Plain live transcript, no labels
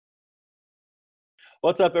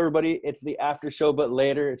What's up, everybody? It's the after show, but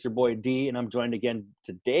later. It's your boy D, and I'm joined again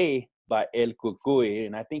today by El Cucuy,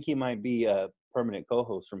 and I think he might be a permanent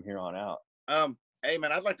co-host from here on out. Hey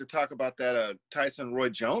man, I'd like to talk about that Tyson Roy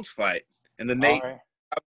Jones fight and the All Nate right.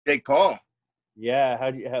 Jake Paul.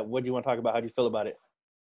 Yeah. What do you want to talk about? How do you feel about it?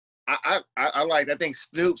 I think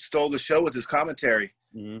Snoop stole the show with his commentary.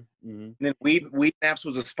 Mm-hmm. Mm-hmm. And then Weed Maps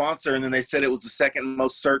was a sponsor, and then they said it was the second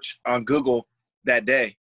most searched on Google that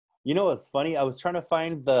day. You know what's funny? I was trying to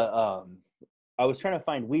find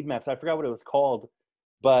Weed Maps. I forgot what it was called,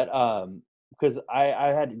 but because I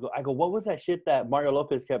had to go. I go, what was that shit that Mario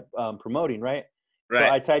Lopez kept promoting, right? Right.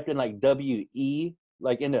 So I typed in like WE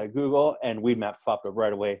like into Google, and Weed Maps popped up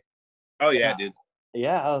right away. Oh yeah, dude.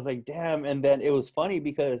 Yeah, I was like, damn. And then it was funny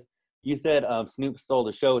because you said Snoop stole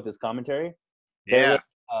the show with his commentary. There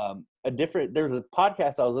was there's a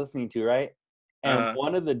podcast I was listening to, right? And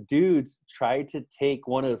one of the dudes tried to take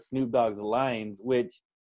one of Snoop Dogg's lines, which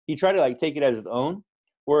he tried to like take it as his own,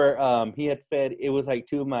 where he had said it was like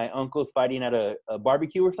two of my uncles fighting at a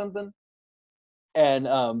barbecue or something. And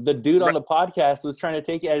the dude on the podcast was trying to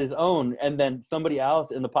take it as his own. And then somebody else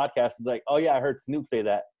in the podcast is like, oh yeah, I heard Snoop say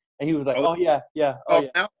that. And he was like, oh yeah.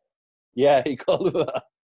 Now? Yeah, he called him out.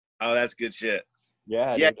 Oh, that's good shit.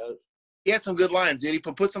 Yeah. Yeah. Dude, He had some good lines, dude. He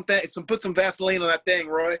put some Vaseline on that thing,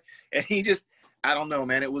 Roy. And he just, I don't know,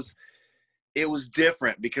 man. It was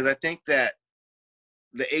different because I think that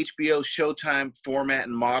the HBO Showtime format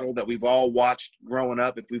and model that we've all watched growing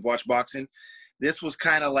up, if we've watched boxing, this was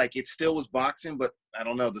kind of like, it still was boxing, but I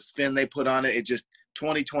don't know, the spin they put on it, it just,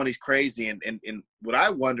 2020 is crazy. And what I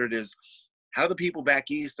wondered is, how do the people back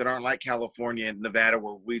east that aren't like California and Nevada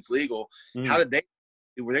where weed's legal, how did they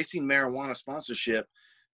see marijuana sponsorship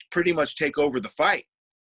pretty much take over the fight?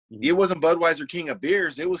 It wasn't Budweiser King of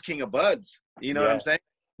Beers. It was King of Buds. You know what I'm saying?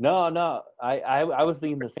 No. I was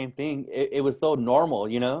thinking the same thing. It was so normal,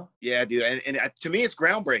 you know? Yeah, dude. And to me, it's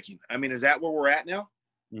groundbreaking. I mean, is that where we're at now?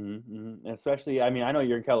 Mm-hmm. Especially, I mean, I know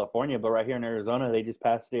you're in California, but right here in Arizona, they just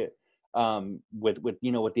passed it with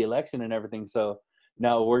the election and everything. So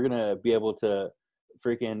now we're going to be able to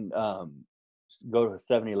freaking go to a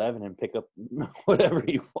 7-Eleven and pick up whatever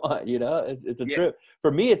you want, you know? It's a trip. For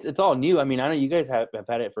me, it's all new. I mean, I know you guys have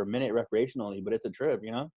had it for a minute recreationally, but it's a trip,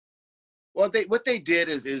 you know? Well, what they did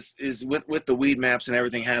is with the weed maps and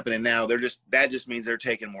everything happening now, that just means they're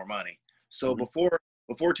taking more money. So before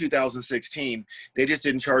 2016, they just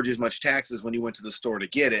didn't charge as much taxes when you went to the store to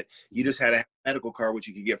get it. You just had a medical card, which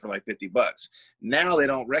you could get for like $50. Now they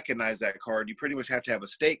don't recognize that card. You pretty much have to have a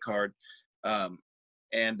state card. But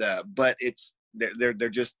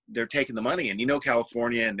they're taking the money, and you know,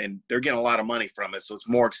 California and they're getting a lot of money from it. So it's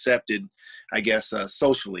more accepted, I guess,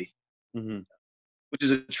 socially, which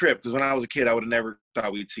is a trip. Because when I was a kid, I would have never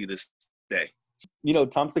thought we'd see this day. You know,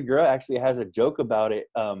 Tom Segura actually has a joke about it.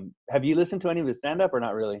 Have you listened to any of his stand-up or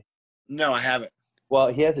not really? No, I haven't. Well,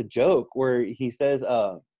 he has a joke where he says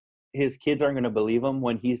his kids aren't going to believe him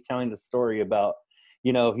when he's telling the story about,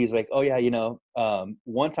 you know, he's like, oh, yeah, you know,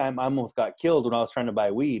 one time I almost got killed when I was trying to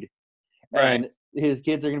buy weed. Right. And his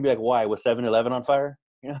kids are going to be like, why? Was 7-Eleven on fire?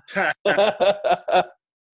 You know?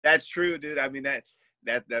 That's true, dude. I mean,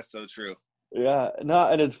 that's so true. Yeah, no,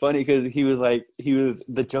 and it's funny because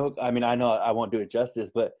the joke. I mean, I know I won't do it justice,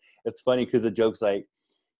 but it's funny because the joke's like,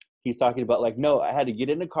 he's talking about like, no, I had to get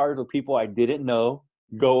into cars with people I didn't know,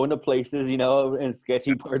 go into places, you know, in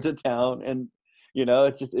sketchy parts of town, and you know,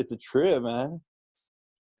 it's a trip, man.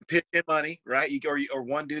 Pitch in money, right? Or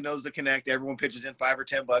one dude knows the connect. Everyone pitches in $5 or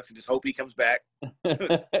 $10 and just hope he comes back.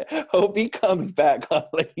 Hope he comes back.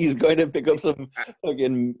 Like he's going to pick up some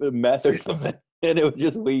fucking meth or something, and it was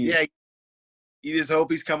just weed. Yeah. You just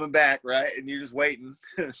hope he's coming back, right? And you're just waiting.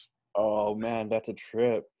 Oh man, that's a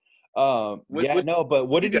trip. But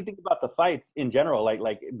what did you think about the fights in general?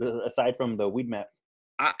 Like aside from the weed maps?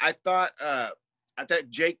 I thought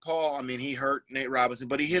Jake Paul, I mean, he hurt Nate Robinson,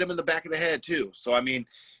 but he hit him in the back of the head too. So I mean,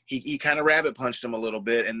 he kind of rabbit punched him a little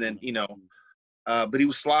bit, and then but he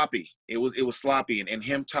was sloppy. It was sloppy, and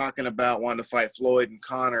him talking about wanting to fight Floyd and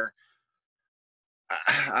Connor.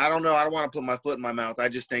 I don't know. I don't want to put my foot in my mouth. I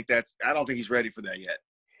just think I don't think he's ready for that yet.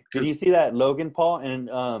 Did you see that Logan Paul and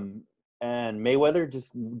Mayweather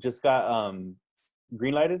just got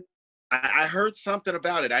green lighted? I heard something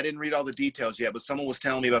about it. I didn't read all the details yet, but someone was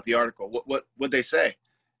telling me about the article. What'd they say?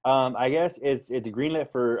 I guess it's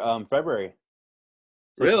greenlit for February.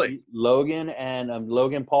 So really? Logan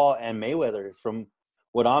Paul and Mayweather is from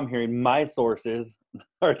what I'm hearing. My sources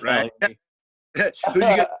are telling me. Who you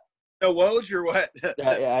got? No Woj or what?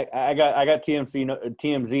 Yeah, I got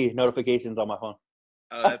TMZ notifications on my phone.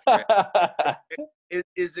 Oh, that's great.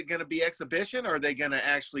 is it going to be exhibition, or are they going to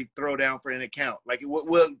actually throw down for an account? Like,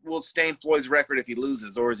 will stain Floyd's record if he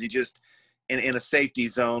loses, or is he just in a safety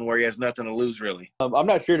zone where he has nothing to lose, really? I'm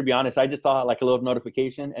not sure, to be honest. I just saw like a little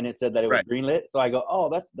notification, and it said that it was Right. greenlit. So I go, oh,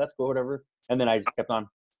 that's cool, whatever. And then I just kept on.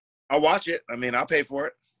 I'll watch it. I mean, I'll pay for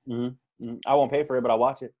it. Mm-hmm. Mm-hmm. I won't pay for it, but I'll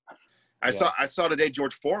watch it. I saw today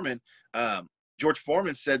George Foreman. George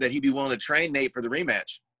Foreman said that he'd be willing to train Nate for the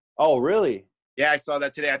rematch. Oh, really? Yeah, I saw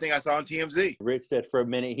that today. I think I saw on TMZ. Rich said for a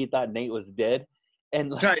minute he thought Nate was dead,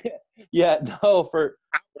 and like, Right. yeah, no,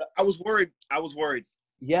 I was worried. I was worried.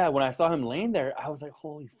 Yeah, when I saw him laying there, I was like,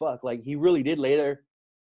 holy fuck! Like he really did lay there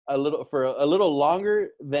a little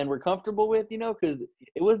longer than we're comfortable with, you know, because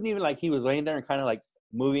it wasn't even like he was laying there and kind of like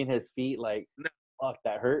moving his feet, like, No. fuck,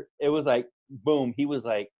 that hurt. It was like, boom, he was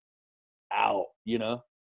like out, you know.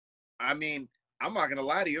 I mean, I'm not gonna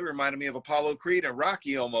lie to you. It reminded me of Apollo Creed and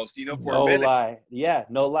Rocky almost, you know, for No a minute. lie. Yeah,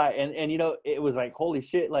 no lie. And you know, it was like, holy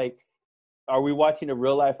shit, like, are we watching a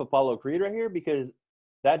real life Apollo Creed right here? Because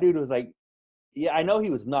that dude was like, yeah, I know he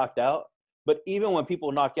was knocked out, but even when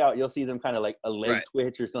people knock out, you'll see them kind of like a leg Right.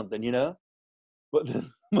 twitch or something, you know? But the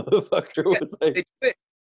motherfucker was like,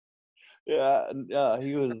 yeah,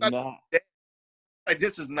 he was not. Like,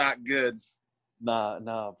 this is not good.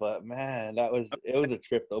 Nah, but man, it was a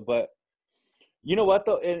trip though. But you know what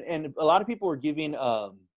though? And a lot of people were giving,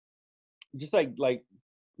 just like,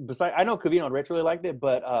 besides, I know Kavino and Rich really liked it,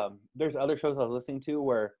 but there's other shows I was listening to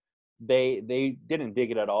where they didn't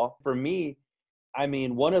dig it at all. For me, I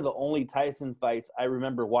mean, one of the only Tyson fights I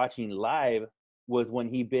remember watching live was when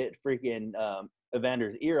he bit freaking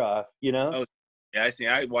Evander's ear off, you know? Oh, yeah, I see.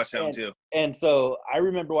 I watched that one too. And so I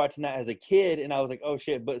remember watching that as a kid, and I was like, oh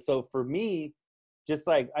shit. But so for me, just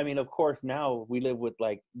like, I mean, of course, now we live with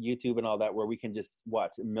like YouTube and all that where we can just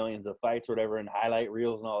watch millions of fights or whatever and highlight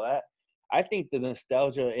reels and all that. I think the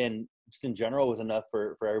nostalgia and just in general was enough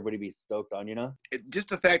for everybody to be stoked on, you know? Just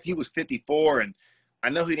the fact he was 54, and I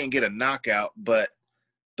know he didn't get a knockout, but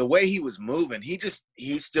the way he was moving, he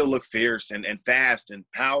still looked fierce and fast and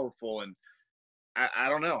powerful. And I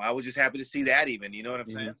don't know. I was just happy to see that even, you know what I'm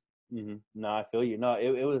saying? Mm-hmm. No, I feel you. No,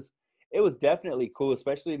 it was definitely cool,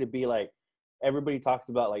 especially to be like, everybody talks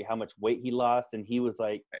about like how much weight he lost. And he was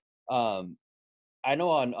like, I know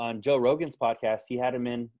on Joe Rogan's podcast, he had him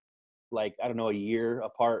in like, I don't know, a year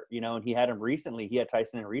apart, you know, and he had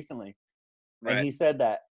Tyson in recently. Right. And he said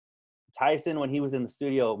that Tyson, when he was in the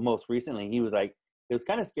studio most recently, he was like, it was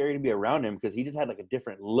kind of scary to be around him because he just had like a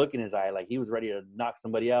different look in his eye. Like he was ready to knock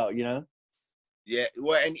somebody out, you know? Yeah.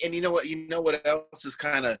 Well, and you know what else is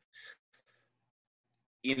kind of,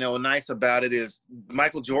 you know, nice about it is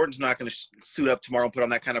Michael Jordan's not going to suit up tomorrow and put on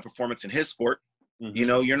that kind of performance in his sport. Mm-hmm. You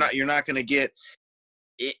know, you're not going to get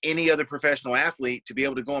any other professional athlete to be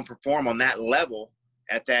able to go and perform on that level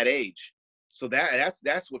at that age. So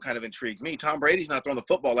that's what kind of intrigues me. Tom Brady's not throwing the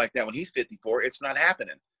football like that when he's 54. It's not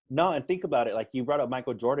happening. No, and think about it. Like you brought up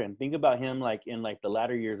Michael Jordan. Think about him like in like the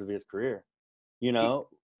latter years of his career. You know,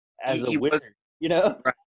 as a wizard. You know,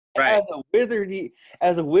 right.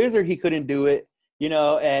 As a wizard, he couldn't do it. You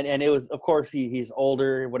know, and it was, of course, he's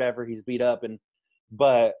older, whatever. He's beat up,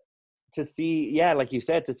 but to see, yeah, like you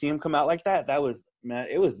said, to see him come out like that was, man,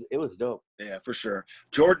 it was dope. Yeah, for sure.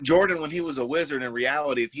 Jordan, when he was a wizard, in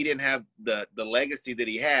reality, if he didn't have the legacy that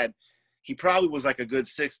he had, he probably was like a good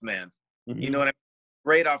sixth man. Mm-hmm. You know what I mean?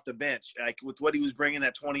 Great off the bench, like with what he was bringing,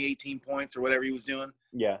 that 2018 points or whatever he was doing.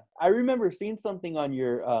 Yeah, I remember seeing something on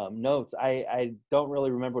your notes. I don't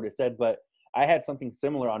really remember what it said, but I had something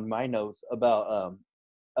similar on my notes about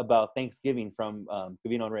Thanksgiving from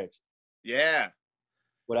Kavino and Rich. Yeah.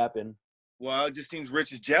 What happened? Well, it just seems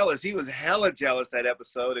Rich is jealous. He was hella jealous that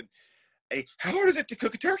episode. And hey, how hard is it to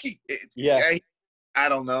cook a turkey? I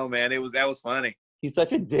don't know, man. That was funny. He's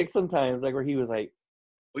such a dick sometimes, like where he was like,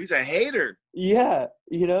 well, he's a hater. Yeah,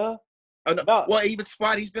 you know? Oh, no. Well, even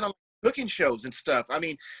Spot, he's been on cooking shows and stuff. I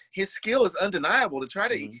mean, his skill is undeniable. To try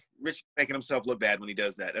to Rich making himself look bad when he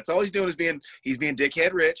does that. That's all he's doing is he's being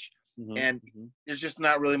dickhead Rich. And there's just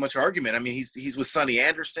not really much argument. I mean, he's with Sonny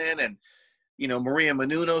Anderson and, you know, Maria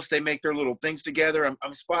Menounos. They make their little things together.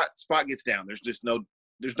 I'm Spot gets down. There's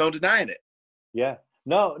no denying it. Yeah.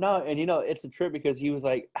 No. And, you know, it's a trip because he was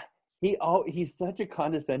like, he's such a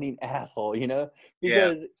condescending asshole, you know,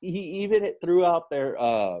 because he even threw out there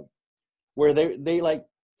where they like,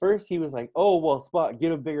 first he was like, oh, well, Spot,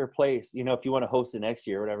 get a bigger place, you know, if you want to host it next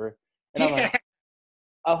year or whatever. And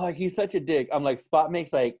I'm like, he's such a dick. I'm like, Spot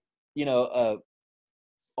makes like, you know,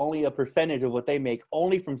 only a percentage of what they make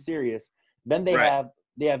only from Sirius. Then they have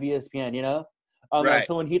ESPN, you know? Like,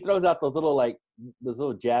 so when he throws out those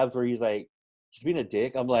little jabs where he's like, just being a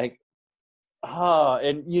dick, I'm like,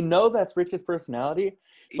 And you know that's Rich's personality,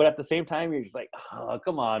 but at the same time, you're just like, oh,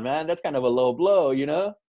 come on, man. That's kind of a low blow, you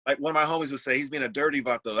know? Like one of my homies would say, he's being a dirty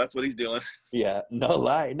vato. That's what he's doing. Yeah, no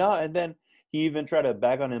lie. No, and then he even tried to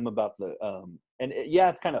bag on him about the yeah,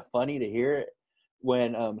 it's kind of funny to hear it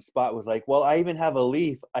when Spot was like, well, I even have a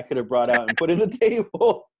leaf I could have brought out and put in the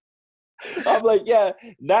table. I'm like, yeah,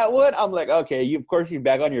 that one. I'm like, okay, of course you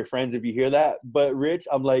bag on your friends if you hear that. But Rich,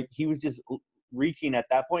 I'm like, he was just reaching at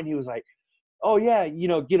that point. He was like, oh yeah,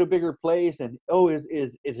 get a bigger place. And oh, is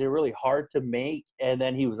it really hard to make? And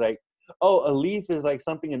then he was like, oh, a leaf is like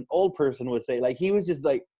something an old person would say. Like he was just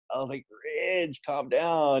like, I was like, Rich, calm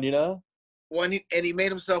down, And he made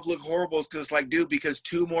himself look horrible because like, dude, because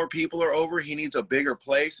 2 more people are over, he needs a bigger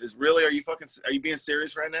place. Are you being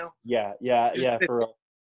serious right now? Yeah, for real.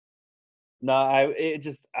 No, I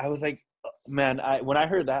was like, man, when I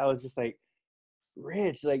heard that, I was just like,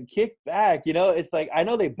 Rich, like kick back, it's like, I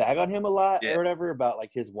know they bag on him a lot or whatever about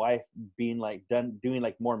like his wife being like doing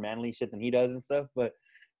like more manly shit than he does and stuff, but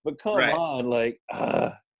come on, like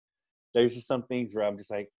there's just some things where I'm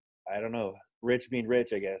just like, I don't know, Rich being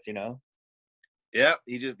Rich, I guess, Yeah,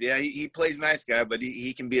 he plays nice guy, but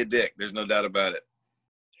he can be a dick. There's no doubt about it.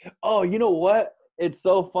 Oh, you know what? It's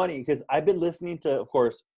so funny because I've been listening to, of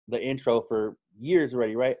course, the intro for years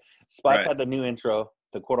already, right? Spot's had the new intro,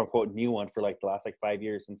 the quote-unquote new one for like the last like 5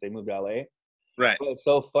 years since they moved to LA. Right. But it's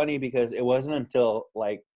so funny because it wasn't until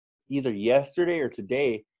like either yesterday or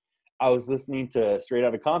today I was listening to Straight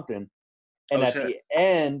Outta Compton. And at the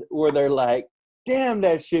end where they're like, damn,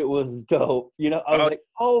 that shit was dope. I was like,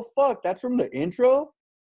 oh, fuck, that's from the intro?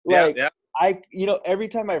 Like, every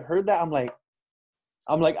time I've heard that, I'm like,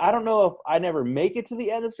 I don't know if I never make it to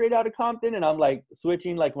the end of Straight Outta Compton, and I'm like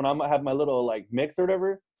switching, like when I have my little like mix or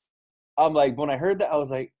whatever. I'm like, when I heard that, I was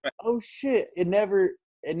like, oh shit, I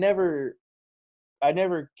never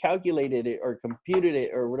calculated it or computed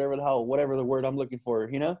it or whatever the word I'm looking for,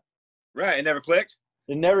 Right, it never clicked?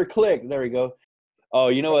 It never clicked. There we go. Oh,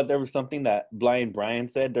 you know what? There was something that Blind Brian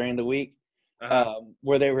said during the week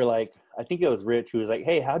where they were like, I think it was Rich who was like,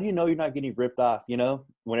 hey, how do you know you're not getting ripped off,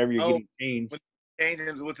 whenever you're getting changed?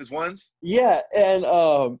 Changing with his ones? Yeah, and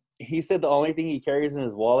he said the only thing he carries in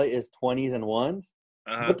his wallet is 20s and ones.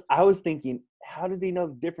 But I was thinking, how does he know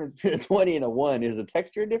the difference between a 20 and a 1? Is the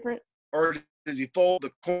texture different? Or does he fold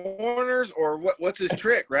the corners? Or what's his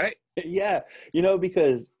trick, right? Yeah,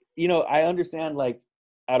 because, I understand, like,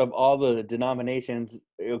 out of all the denominations,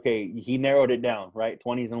 okay, he narrowed it down, right?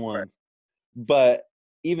 20s and 1s. Right. But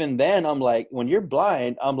even then, I'm like, when you're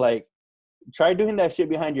blind, I'm like, try doing that shit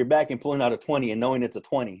behind your back and pulling out a 20 and knowing it's a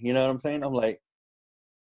 20. You know what I'm saying? I'm like,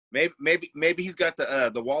 maybe he's got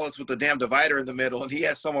the wallets with the damn divider in the middle, and he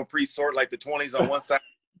has someone pre-sort like the 20s on one side.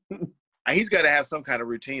 He's got to have some kind of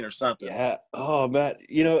routine or something. Yeah. Oh man,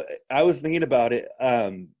 I was thinking about it.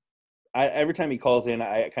 Every time he calls in,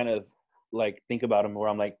 I kind of like think about him where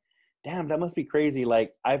I'm like, damn, that must be crazy.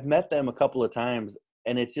 Like I've met them a couple of times,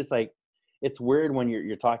 and it's just like, it's weird when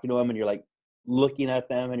you're talking to them and you're like looking at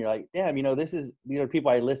them and you're like, damn, these are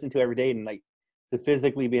people I listen to every day, and like to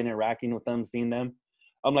physically be interacting with them, seeing them.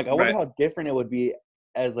 I'm like, I wonder how different it would be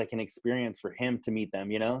as like an experience for him to meet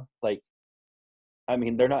them, like, I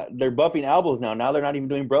mean, they're bumping elbows now. Now they're not even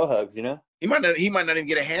doing bro hugs, He might not even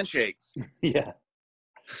get a handshake. Yeah.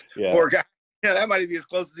 Poor guy. Yeah, that might be as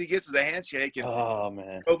close as he gets to the handshake. And oh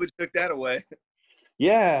man, COVID took that away.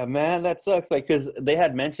 Yeah, man, that sucks. Like, because they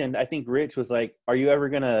had mentioned, I think Rich was like, "Are you ever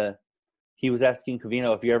gonna?" He was asking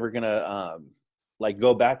Covino if you're ever gonna like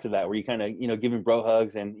go back to that, where you kind of give him bro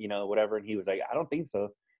hugs and whatever. And he was like, "I don't think so,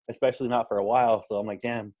 especially not for a while." So I'm like,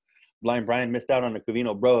 "Damn, Blind Brian missed out on a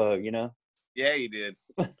Covino bro hug," Yeah, he did.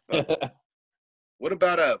 What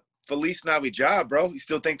about Feliz Navidad, bro? You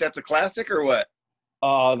still think that's a classic or what?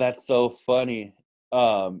 Oh, that's so funny.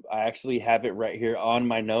 I actually have it right here on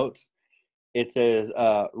my notes. It says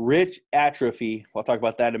Rich Atrophy. I'll talk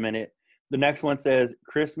about that in a minute. The next one says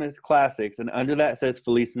Christmas Classics, and under that says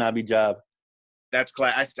Feliz Navidad. That's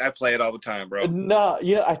I play it all the time, bro. No,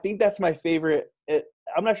 I think that's my favorite.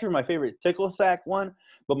 I'm not sure my favorite tickle sack one,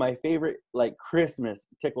 but my favorite like Christmas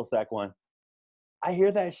tickle sack one. I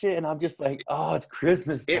hear that shit and I'm just like, oh, it's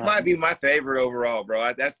Christmas time. It might be my favorite overall,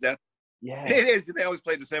 bro. That's yeah. It is. They always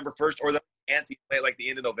play December 1st, or the anti play like the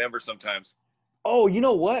end of November sometimes. Oh, you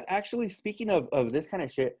know what? Actually, speaking of this kind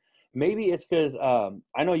of shit, maybe it's because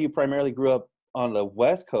I know you primarily grew up on the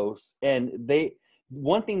West Coast, and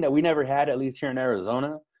one thing that we never had, at least here in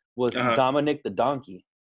Arizona, was Dominic the Donkey.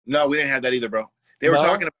 No, we didn't have that either, bro. They were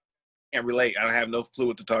talking about. I can't relate. I don't have no clue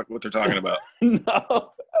what they're talking about.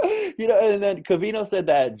 No, and then Covino said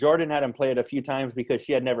that Jordan had him play it a few times because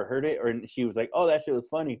she had never heard it, or she was like, "Oh, that shit was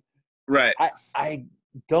funny." Right. I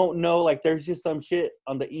don't know. Like, there's just some shit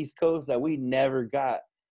on the East Coast that we never got.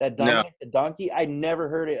 That Dominic the Donkey, I never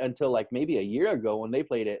heard it until like maybe a year ago when they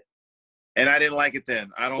played it. And I didn't like it then.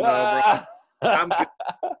 I don't know, bro. I'm good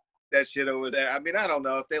with that shit over there. I mean, I don't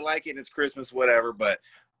know if they like it and it's Christmas, whatever, but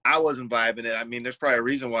I wasn't vibing it. I mean, there's probably a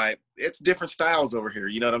reason why. It's different styles over here.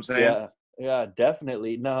 You know what I'm saying? Yeah,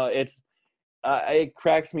 definitely. No, it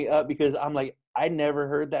cracks me up because I'm like, I never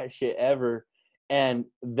heard that shit ever. And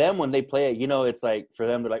then when they play it, you know, it's like for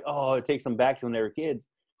them, they're like, oh, it takes them back to when they were kids.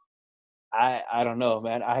 I don't know,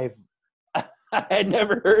 man. I had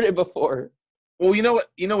never heard it before. Well, you know what?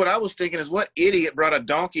 You know what I was thinking is, what idiot brought a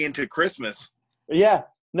donkey into Christmas? Yeah,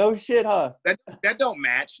 no shit, huh? That don't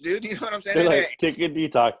match, dude. You know what I'm saying? They're like, tickety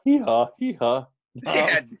talk, hee haw, hee haw.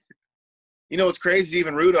 Yeah. You know what's crazy?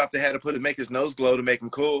 Even Rudolph, they had to make his nose glow to make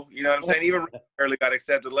him cool. You know what I'm saying? Even Rudolph barely got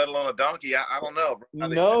accepted, let alone a donkey. I don't know.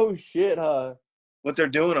 No shit, huh? What they're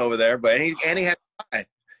doing over there, but he had to fly.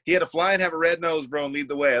 He had to fly and have a red nose, bro, and lead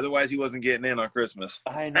the way. Otherwise, he wasn't getting in on Christmas.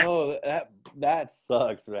 I know that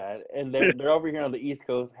sucks, man. And they're over here on the East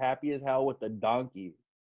Coast, happy as hell with the donkey.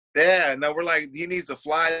 Yeah, no, we're like, he needs to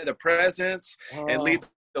fly the presents and lead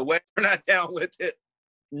the way. We're not down with it.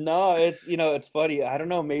 No, it's funny. I don't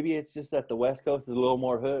know. Maybe it's just that the West Coast is a little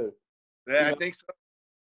more hood. Yeah, I think so.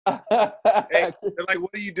 Hey, they're like,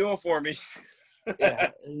 what are you doing for me? Yeah,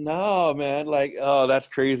 no, man. Like, oh, that's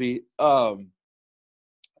crazy.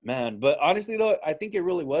 Man, but honestly though, I think it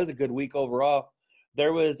really was a good week overall.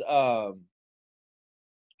 There was let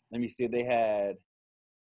me see, they had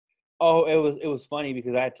it was funny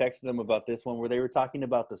because I had texted them about this one where they were talking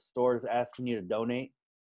about the stores asking you to donate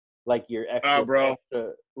like your extra bro,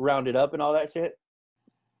 to round it up and all that shit.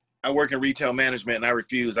 I work in retail management and I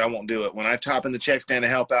refuse. I won't do it. When I top in the check stand to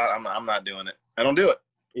help out, I'm not doing it. I don't do it.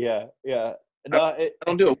 Yeah. No, I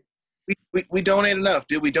don't do it. We donate enough,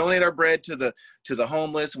 dude. We donate our bread to the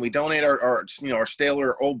homeless, and we donate our stale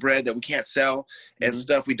or old bread that we can't sell and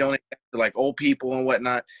stuff. We donate to like old people and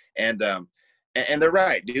whatnot. And they're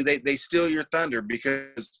right, dude. They steal your thunder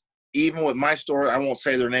because even with my store, I won't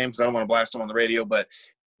say their name because I don't want to blast them on the radio, but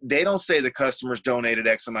they don't say the customers donated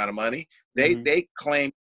X amount of money. They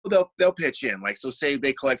claim they'll pitch in. Like, so say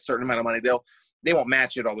they collect a certain amount of money, they won't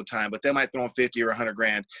match it all the time, but they might throw in 50 or 100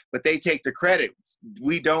 grand, but they take the credit.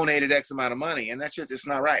 We donated X amount of money. And it's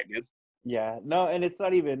not right, dude. Yeah, no. And it's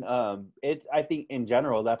not even, I think in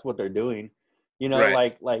general, that's what they're doing, you know,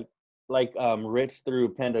 right. like Rich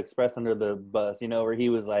threw Panda Express under the bus, you know, where he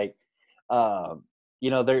was like,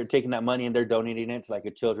 they're taking that money and they're donating it to like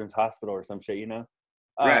a children's hospital or some shit, you know?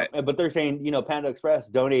 Right. But they're saying, Panda Express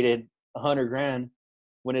donated 100 grand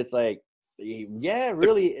when it's like, yeah,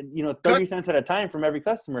 really, 30 cents at a time from every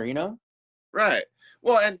customer, you know? Right.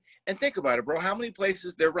 Well, and think about it, bro. How many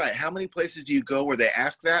places, they're right. How many places do you go where they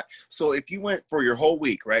ask that? So if you went for your whole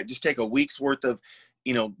week, right, just take a week's worth of,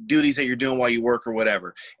 duties that you're doing while you work or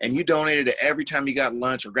whatever, and you donated it every time you got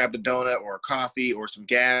lunch or grabbed a donut or a coffee or some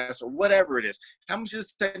gas or whatever it is, how much is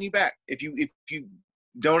it setting you back if you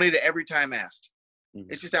donated every time asked?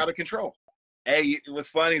 Mm-hmm. It's just out of control. Hey, what's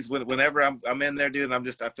funny is whenever I'm in there, dude, and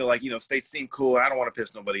I feel like, they seem cool. And I don't want to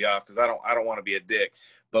piss nobody off because I don't want to be a dick.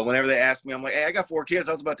 But whenever they ask me, I'm like, hey, I got 4 kids.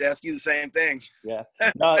 I was about to ask you the same thing. Yeah.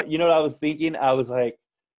 No, you know what I was thinking? I was like,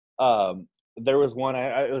 there was one,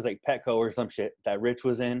 it was like Petco or some shit that Rich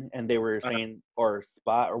was in, and they were saying, or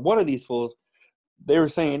Spot, or one of these fools, they were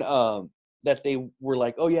saying that they were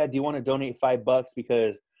like, oh yeah, do you want to donate $5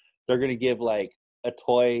 because they're gonna give like a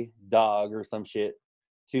toy dog or some shit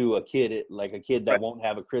to a kid, like a kid that won't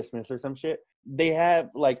have a Christmas or some shit. They have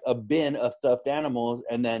like a bin of stuffed animals,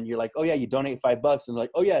 and then you're like, oh yeah, you donate $5, and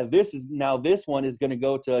like, oh yeah, this one is gonna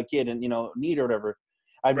go to a kid and need or whatever.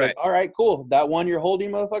 I'd be like, all right, cool. That one you're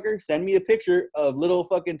holding, motherfucker, send me a picture of little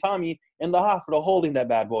fucking Tommy in the hospital holding that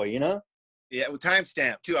bad boy, you know? Yeah, with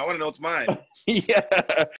timestamp too. I want to know it's mine. Yeah.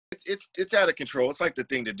 It's out of control. It's like the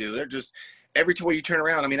thing to do. They're just every way you turn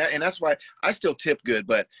around. I mean, and that's why I still tip good,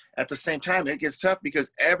 but at the same time, it gets tough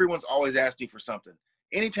because everyone's always asking for something.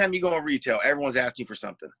 Anytime you go in retail, everyone's asking for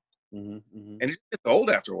something, and it's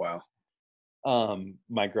old after a while.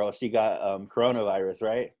 My girl, she got coronavirus,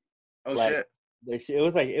 right? Oh shit! It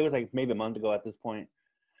was like maybe a month ago at this point,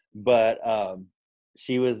 but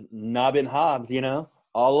she was knobbing Hobbs,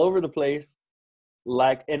 all over the place.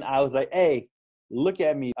 Like, and I was like, hey, look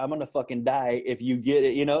at me. I'm going to fucking die if you get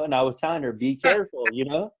it, And I was telling her, be careful,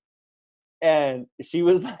 And she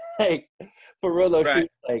was like, for real though, she was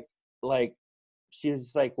like, she was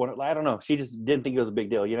just like, I don't know. She just didn't think it was a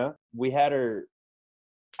big deal, We had her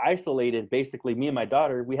isolated, basically, me and my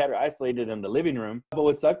daughter, we had her isolated in the living room. But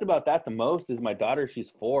what sucked about that the most is my daughter,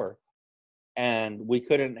 she's 4. and we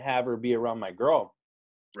couldn't have her be around my girl.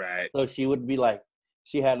 Right. So she would be like,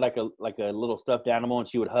 she had like a little stuffed animal, and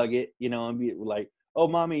she would hug it, you know, and be like, "Oh,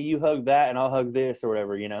 mommy, you hug that, and I'll hug this," or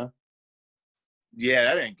whatever, you know. Yeah,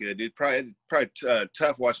 that ain't good, dude. Probably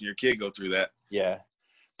tough watching your kid go through that. Yeah,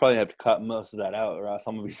 probably have to cut most of that out, or else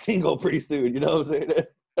I'm gonna be single pretty soon. You know what I'm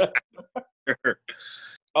saying?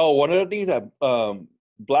 Oh, one of the things that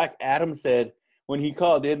Black Adam said when he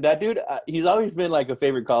called in, that dude, he's always been like a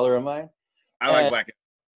favorite caller of mine. I like Black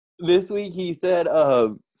Adam. This week he said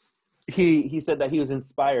he said that he was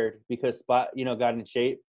inspired because Spot, you know, got in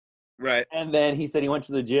shape. Right. And then he said he went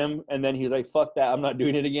to the gym, and then he's like, "Fuck that, I'm not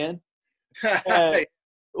doing it again." And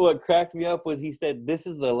what cracked me up was he said, "This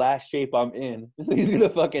is the last shape I'm in." So he's gonna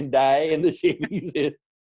fucking die in the shape he's in.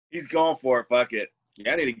 He's going for it. Fuck it.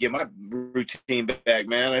 Yeah, I need to get my routine back,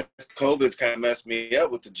 man. COVID's kind of messed me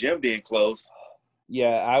up with the gym being closed.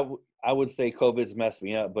 Yeah, I would say COVID's messed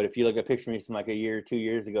me up, but if you look at pictures of me from like a year, 2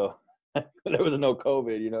 years ago, there was no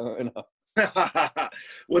COVID, you know.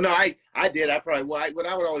 Well, no, I did. What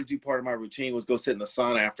I would always do, part of my routine was go sit in the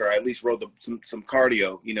sauna after I at least rode some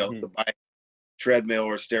cardio, you know, the bike, treadmill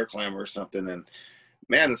or stair climber or something. And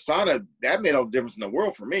man, the sauna, that made all the difference in the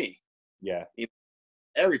world for me. Yeah. You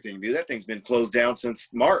know, everything, dude. That thing's been closed down since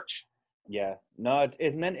March. Yeah. No,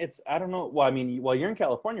 and then it's, I don't know. Well, I mean, you're in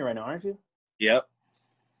California right now, aren't you? Yep.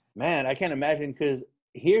 Man, I can't imagine, because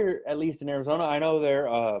here, at least in Arizona, I know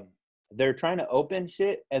they're trying to open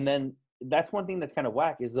shit, and then that's one thing that's kind of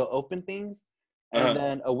whack is they'll open things, and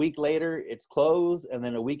then a week later it's closed, and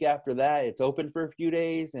then a week after that it's open for a few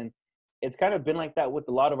days, and it's kind of been like that with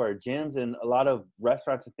a lot of our gyms and a lot of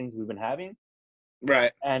restaurants and things we've been having.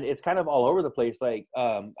 Right. And it's kind of all over the place. Like,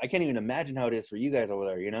 I can't even imagine how it is for you guys over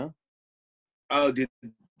there, you know? Oh, dude,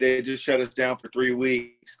 they just shut us down for 3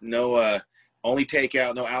 weeks. No, only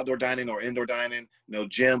takeout, no outdoor dining or indoor dining, no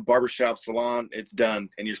gym, barbershop, salon. It's done.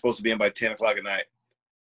 And you're supposed to be in by 10 o'clock at night.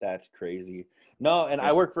 That's crazy. No, and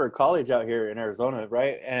I work for a college out here in Arizona,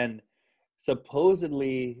 right? And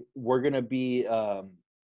supposedly we're going to be,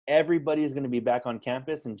 everybody's going to be back on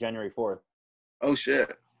campus in January 4th. Oh,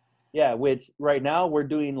 shit. Yeah, which right now we're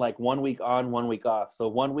doing like 1 week on, 1 week off. So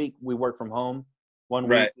 1 week we work from home, 1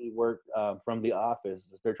 week we work from the office.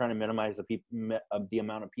 They're trying to minimize the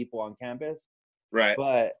amount of people on campus. Right.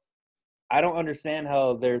 But I don't understand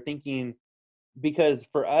how they're thinking, because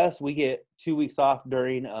for us, we get 2 weeks off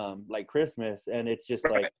during like Christmas, and it's just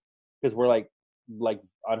like, because we're like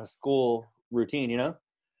on a school routine, you know?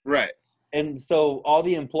 Right. And so all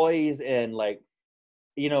the employees and like,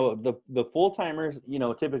 you know, the full-timers, you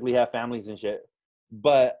know, typically have families and shit.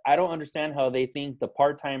 But I don't understand how they think the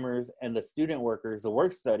part-timers and the student workers, the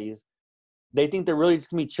work studies, they think they're really just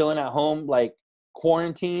gonna be chilling at home, like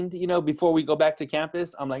quarantined, you know, before we go back to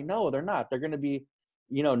campus. I'm like, no, they're not. They're gonna be,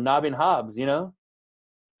 you know, knobbing hobs, you know?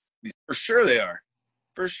 For sure they are.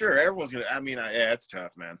 For sure. Everyone's going to, yeah, it's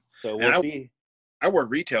tough, man. So we'll see. I work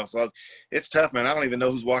retail, so it's tough, man. I don't even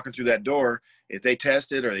know who's walking through that door, if they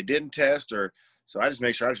tested or they didn't test, or so I just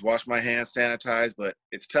make sure I just wash my hands, sanitize. But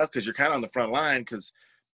it's tough because you're kind of on the front line because,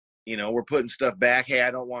 you know, we're putting stuff back. Hey,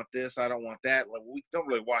 I don't want this. I don't want that. Like, we don't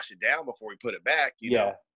really wash it down before we put it back, you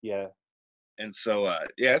know? Yeah. And so,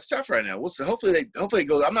 yeah, it's tough right now. We'll see. Hopefully it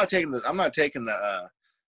goes. I'm not taking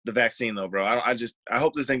the vaccine though, bro. I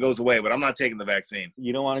hope this thing goes away, but I'm not taking the vaccine.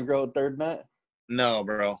 You don't want to grow a third nut? No,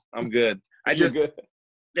 bro. I'm good. Good.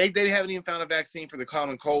 They haven't even found a vaccine for the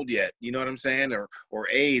common cold yet. You know what I'm saying? Or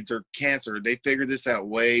AIDS or cancer. They figured this out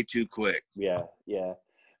way too quick. Yeah.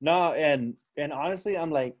 No, and honestly, I'm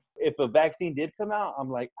like, if a vaccine did come out, I'm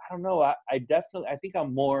like, I don't know. I think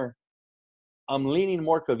I'm leaning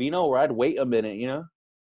more Covino, where I'd wait a minute, you know?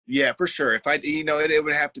 Yeah, for sure. If it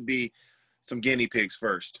would have to be some guinea pigs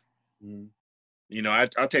first. You know,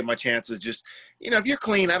 I'll take my chances. Just, you know, if you're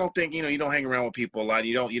clean, I don't think, you know, you don't hang around with people a lot.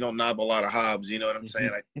 You don't knob a lot of hobs. You know what I'm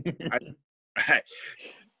saying?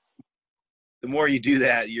 The more you do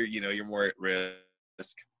that, you're more at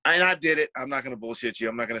risk. And I did it. I'm not going to bullshit you.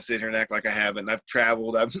 I'm not going to sit here and act like I haven't. I've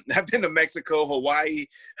traveled. I've been to Mexico, Hawaii.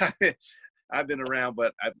 I've been around,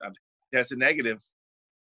 but I've tested negative.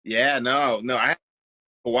 Yeah, no. I had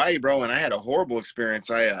Hawaii, bro, and I had a horrible experience.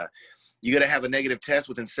 You got to have a negative test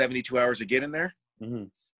within 72 hours to get in there.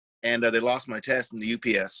 And they lost my test in the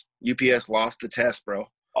UPS. UPS lost the test, bro.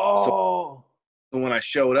 Oh. So when I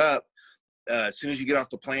showed up, as soon as you get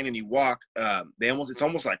off the plane and you walk, it's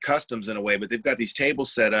almost like customs in a way, but they've got these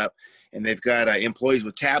tables set up, and they've got employees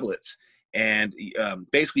with tablets. And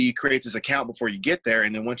basically you create this account before you get there.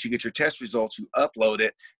 And then once you get your test results, you upload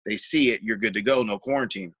it. They see it. You're good to go. No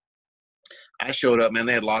quarantine. I showed up, man,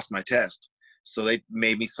 they had lost my test. So they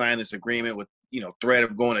made me sign this agreement with threat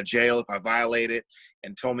of going to jail if I violate it,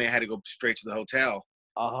 and told me I had to go straight to the hotel.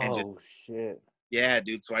 And just, Oh shit. yeah,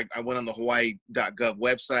 dude. So I went on the Hawaii.gov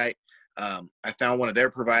website. I found one of their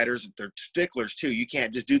providers. They're sticklers too. You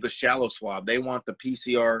can't just do the shallow swab. They want the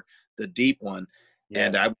PCR, the deep one. Yeah.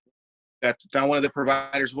 And I found one of the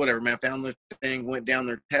providers, whatever, man. Found the thing, went down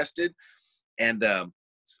there, tested, and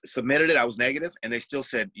submitted it. I was negative, and they still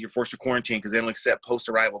said you're forced to quarantine because they don't accept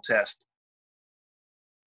post-arrival test.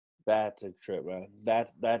 That's a trip, man.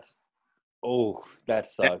 That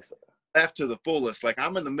sucks. Left to the fullest. Like,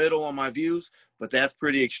 I'm in the middle on my views, but that's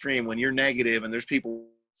pretty extreme when you're negative and there's people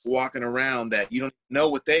walking around that you don't know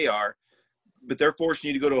what they are, but they're forcing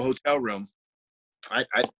you to go to a hotel room. I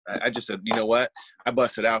just said, you know what? I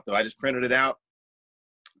busted out though. I just printed it out,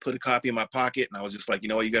 put a copy in my pocket, and I was just like, you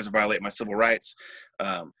know what? You guys are violating my civil rights.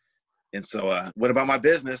 And so went about my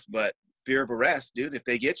business, but fear of arrest, dude. If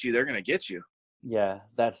they get you, they're going to get you. Yeah,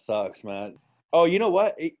 that sucks, man. Oh, you know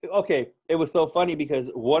what? Okay, it was so funny because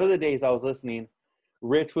one of the days I was listening,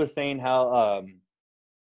 Rich was saying how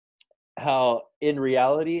in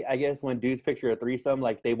reality, I guess when dudes picture a threesome,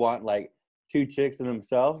 like they want like 2 chicks in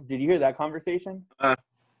themselves. Did you hear that conversation?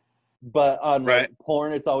 But on right. like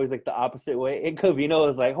porn, it's always like the opposite way. And Covino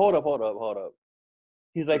was like, hold up.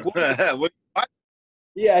 He's like, what?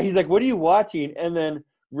 Yeah, he's like, what are you watching? And then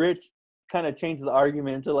Rich kind of changed the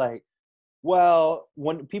argument to like, well,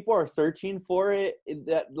 when people are searching for it,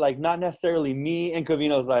 that like not necessarily me. And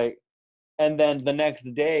Covino's like, and then the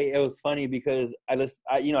next day it was funny because I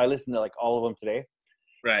listened to like all of them today.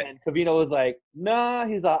 Right. And Covino was like, nah,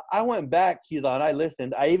 he's like, I went back, he's on, I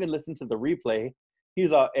listened. I even listened to the replay. He's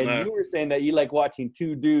like, and you were saying that you like watching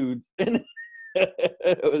 2 dudes. And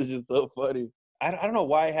it was just so funny. I don't know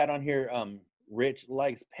why I had on here, Rich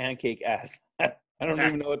likes pancake ass. I don't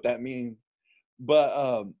even know what that means.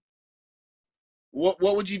 But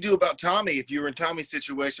what would you do about Tommy if you were in Tommy's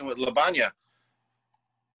situation with Lavanya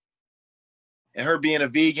and her being a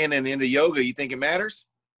vegan and into yoga? You think it matters?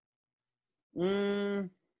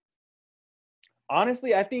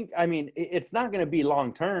 Honestly, I mean, it's not going to be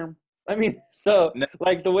long term. I mean, so no.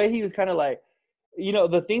 Like the way he was kind of like,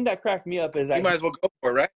 the thing that cracked me up is that you might as well go for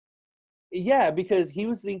it, right? Yeah, because he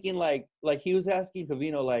was thinking like he was asking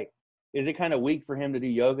Covino like, is it kind of weak for him to do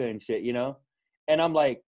yoga and shit, And I'm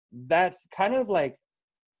like, that's kind of like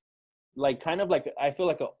I feel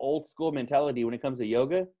like an old school mentality when it comes to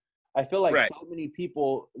yoga. I feel like so many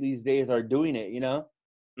people these days are doing it,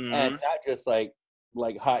 Mm-hmm. And not just like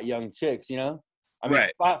hot young chicks, I mean,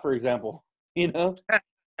 Spot, for example, Yeah.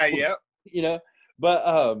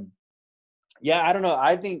 But yeah, I don't know.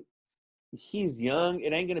 I think he's young.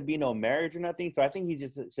 It ain't gonna be no marriage or nothing. So I think he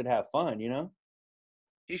just should have fun,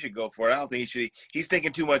 He should go for it. I don't think he should. He's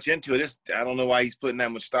thinking too much into it. I don't know why he's putting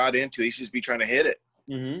that much thought into it. He should just be trying to hit it.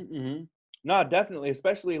 No, definitely.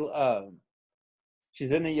 Especially,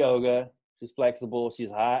 she's into yoga. She's flexible. She's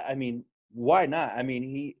hot. I mean, why not? I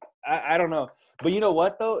mean, I don't know. But you know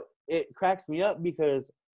what, though? It cracks me up because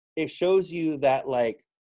it shows you that,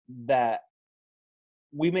 that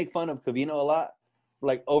we make fun of Covino a lot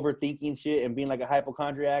for, overthinking shit and being, a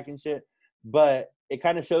hypochondriac and shit. But it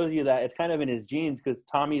kind of shows you that it's kind of in his genes because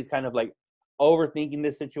Tommy is kind of, overthinking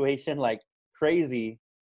this situation, crazy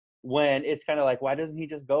when it's kind of why doesn't he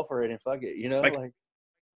just go for it and fuck it,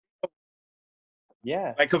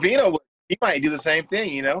 yeah. Like Covino, he might do the same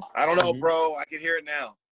thing, I don't know, bro. I can hear it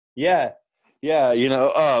now. Yeah.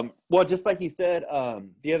 Well, just like you said,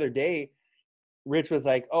 the other day, Rich was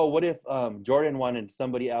like, oh, what if Jordan wanted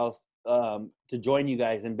somebody else to join you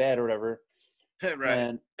guys in bed or whatever? Right.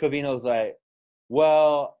 And Covino's like,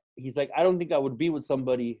 well, he's like, I don't think I would be with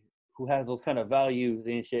somebody who has those kind of values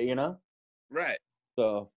and shit, Right.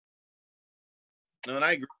 So. No, and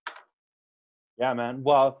I agree. Yeah, man.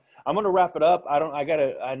 Well, I'm gonna wrap it up.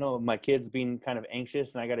 I know my kid's being kind of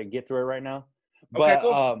anxious and I gotta get through it right now. But okay,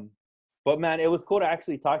 cool. But man, it was cool to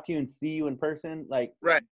actually talk to you and see you in person,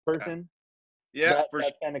 person. Yeah,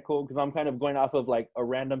 that's kind of cool because I'm kind of going off of a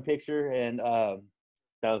random picture, and that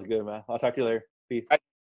was good, man. I'll talk to you later. Peace.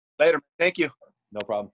 Later. Thank you. No problem.